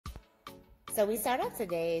So we start off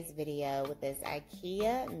today's video with this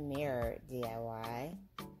IKEA mirror DIY.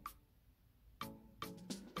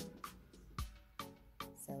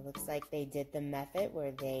 So it looks like they did the method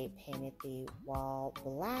where they painted the wall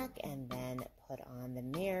black and then put on the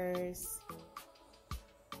mirrors.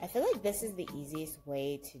 I feel like this is the easiest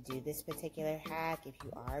way to do this particular hack if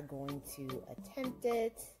you are going to attempt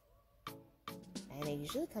it. And it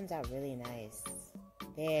usually comes out really nice.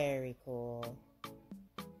 Very cool.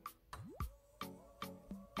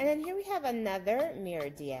 And then here we have another mirror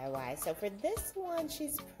DIY. So for this one,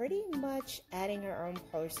 she's pretty much adding her own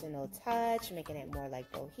personal touch, making it more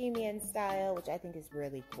like bohemian style, which I think is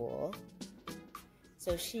really cool.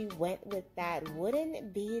 So she went with that wooden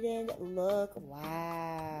beaded look.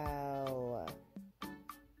 Wow.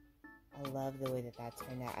 I love the way that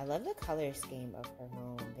turned out. I love the color scheme of her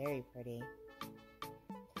home. Very pretty.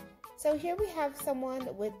 So here we have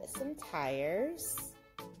someone with some tires.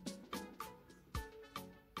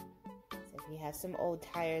 You have some old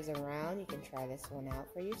tires around, you can try this one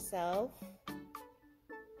out for yourself.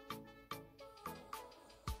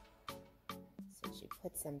 So she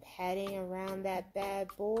put some padding around that bad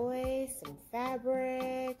boy, some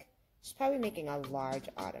fabric. She's probably making a large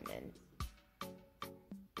ottoman.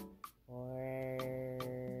 Or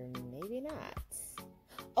maybe not.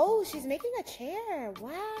 Oh, she's making a chair.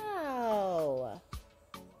 Wow.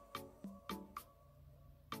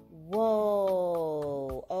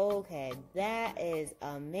 Whoa, okay, that is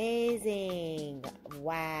amazing.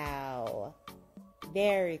 Wow,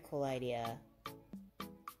 very cool idea.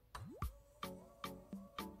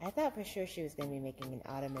 I thought for sure she was going to be making an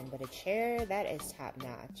ottoman, but a chair, that is top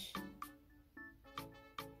notch.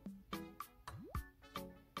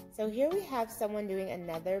 So here we have someone doing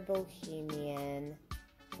another bohemian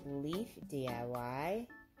leaf DIY,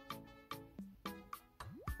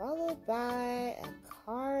 followed by a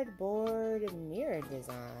cardboard mirror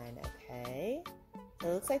design. Okay, so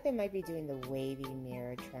it looks like they might be doing the wavy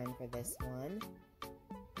mirror trend for this one.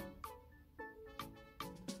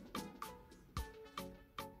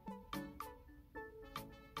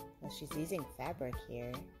 Well, she's using fabric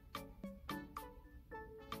here.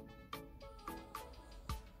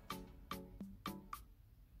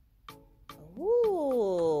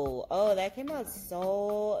 Ooh, oh, that came out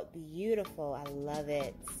so beautiful. I love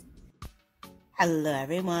it. Hello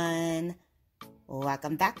everyone,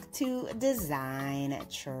 welcome back to Design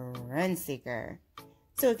Trend Seeker.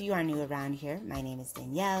 So if you are new around here, my name is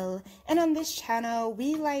Danielle, and on this channel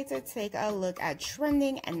we like to take a look at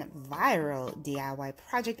trending and viral DIY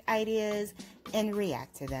project ideas and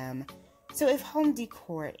react to them. So if home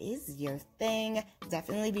decor is your thing,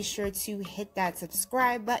 definitely be sure to hit that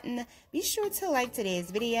subscribe button. Be sure to like today's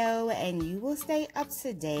video and you will stay up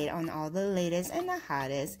to date on all the latest and the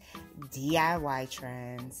hottest DIY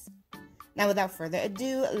trends. Now without further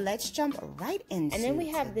ado, let's jump right into and then we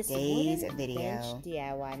have today's this video. Bench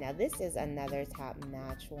DIY. Now this is another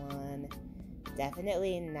top-notch one.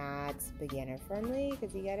 Definitely not beginner friendly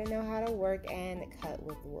because you gotta know how to work and cut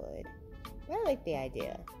with wood. But I like the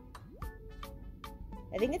idea.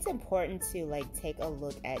 I think it's important to take a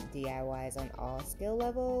look at DIYs on all skill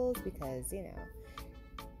levels because, you know,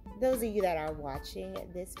 those of you that are watching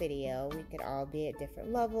this video, we could all be at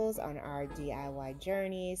different levels on our DIY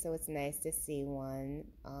journey, so it's nice to see one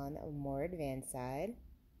on a more advanced side.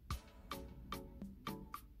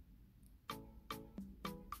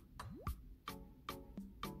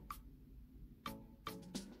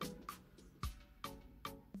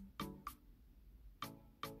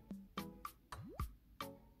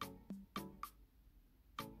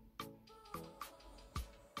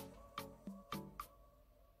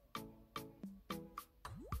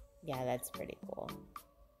 Yeah, that's pretty cool.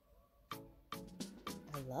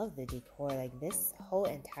 I love the decor. Like, this whole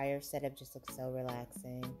entire setup just looks so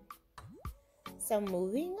relaxing. So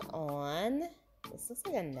moving on, this looks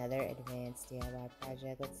like another advanced DIY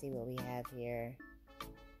project. Let's see what we have here.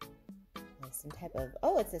 There's some type of,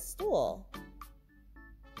 oh, it's a stool.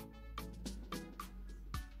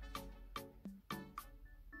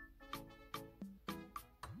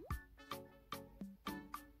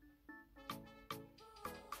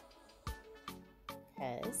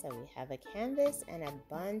 Okay, so we have a canvas and a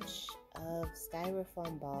bunch of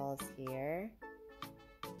styrofoam balls here.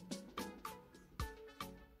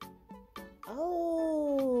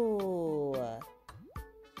 Oh!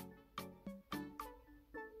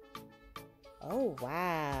 Oh,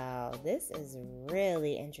 wow. This is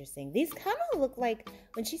really interesting. These kind of look like,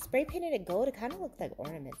 when she spray painted it gold, it kind of looked like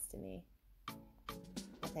ornaments to me.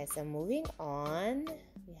 Okay, so moving on,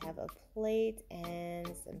 we have a plate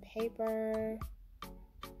and some paper.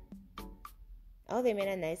 Oh, they made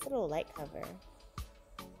a nice little light cover.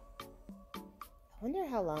 I wonder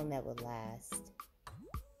how long that would last.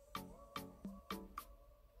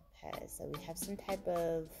 Okay, so we have some type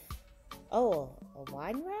of... Oh, a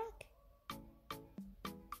wine rack?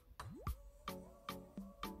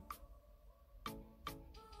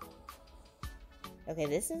 Okay,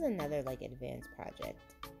 this is another like advanced project.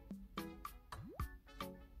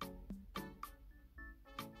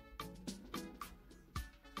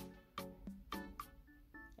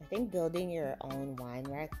 I think building your own wine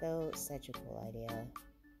rack though is such a cool idea.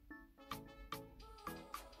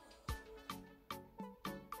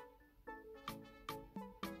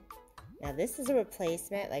 Now this is a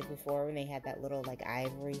replacement, like before when they had that little like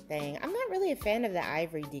ivory thing. I'm not really a fan of the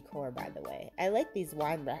ivory decor, by the way. I like these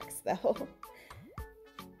wine racks though.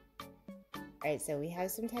 Alright, so we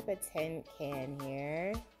have some type of tin can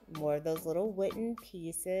here. More of those little wooden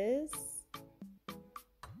pieces.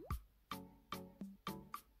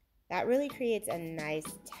 That really creates a nice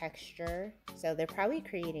texture. So they're probably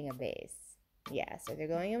creating a base. Yeah, so they're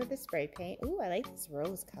going in with the spray paint. Ooh, I like this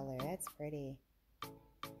rose color. That's pretty.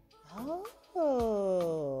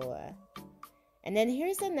 Oh. And then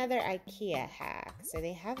here's another IKEA hack. So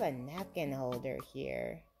they have a napkin holder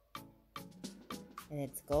here. And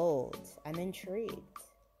it's gold. I'm intrigued.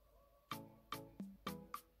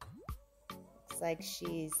 Looks like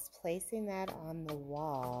she's placing that on the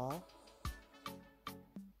wall.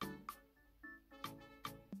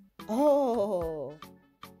 Oh!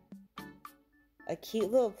 A cute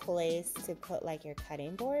little place to put like your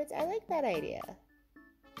cutting boards. I like that idea.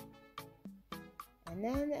 And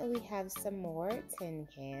then we have some more tin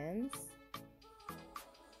cans.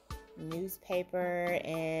 Newspaper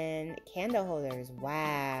and candle holders.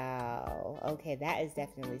 Wow. Okay, that is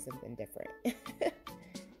definitely something different.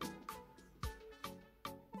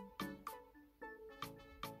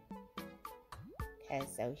 Okay,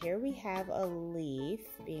 so here we have a leaf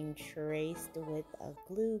being traced with a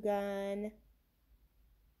glue gun.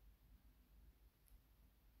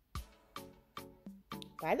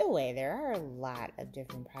 By the way, there are a lot of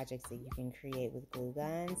different projects that you can create with glue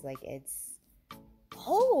guns. Like it's...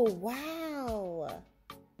 Oh, wow.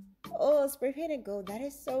 Oh, spray painted gold. That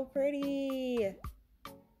is so pretty.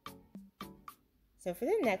 So for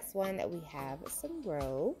the next one, we have some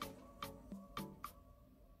rope.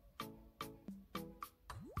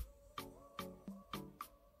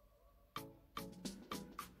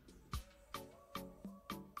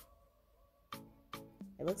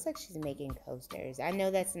 It looks like she's making coasters. I know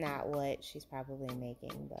that's not what she's probably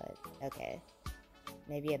making, but okay.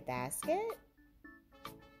 Maybe a basket?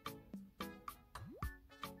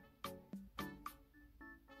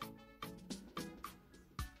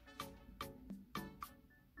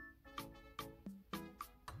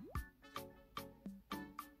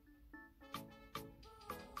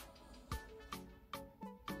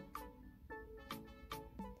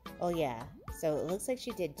 Oh yeah, so it looks like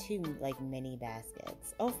she did two like mini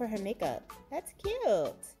baskets. Oh, for her makeup. That's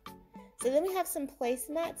cute. So then we have some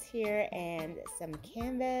placemats here and some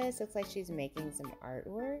canvas. Looks like she's making some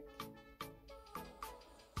artwork.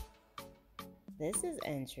 This is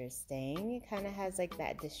interesting. It kind of has like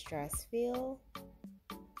that distress feel.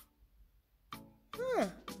 Huh.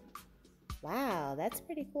 Wow, that's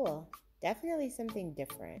pretty cool. Definitely something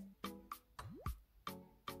different.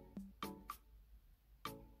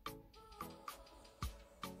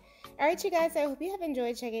 Alright you guys, I hope you have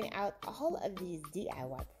enjoyed checking out all of these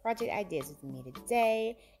DIY project ideas with me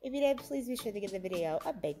today. If you did, please be sure to give the video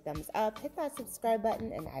a big thumbs up, hit that subscribe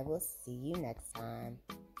button, and I will see you next time.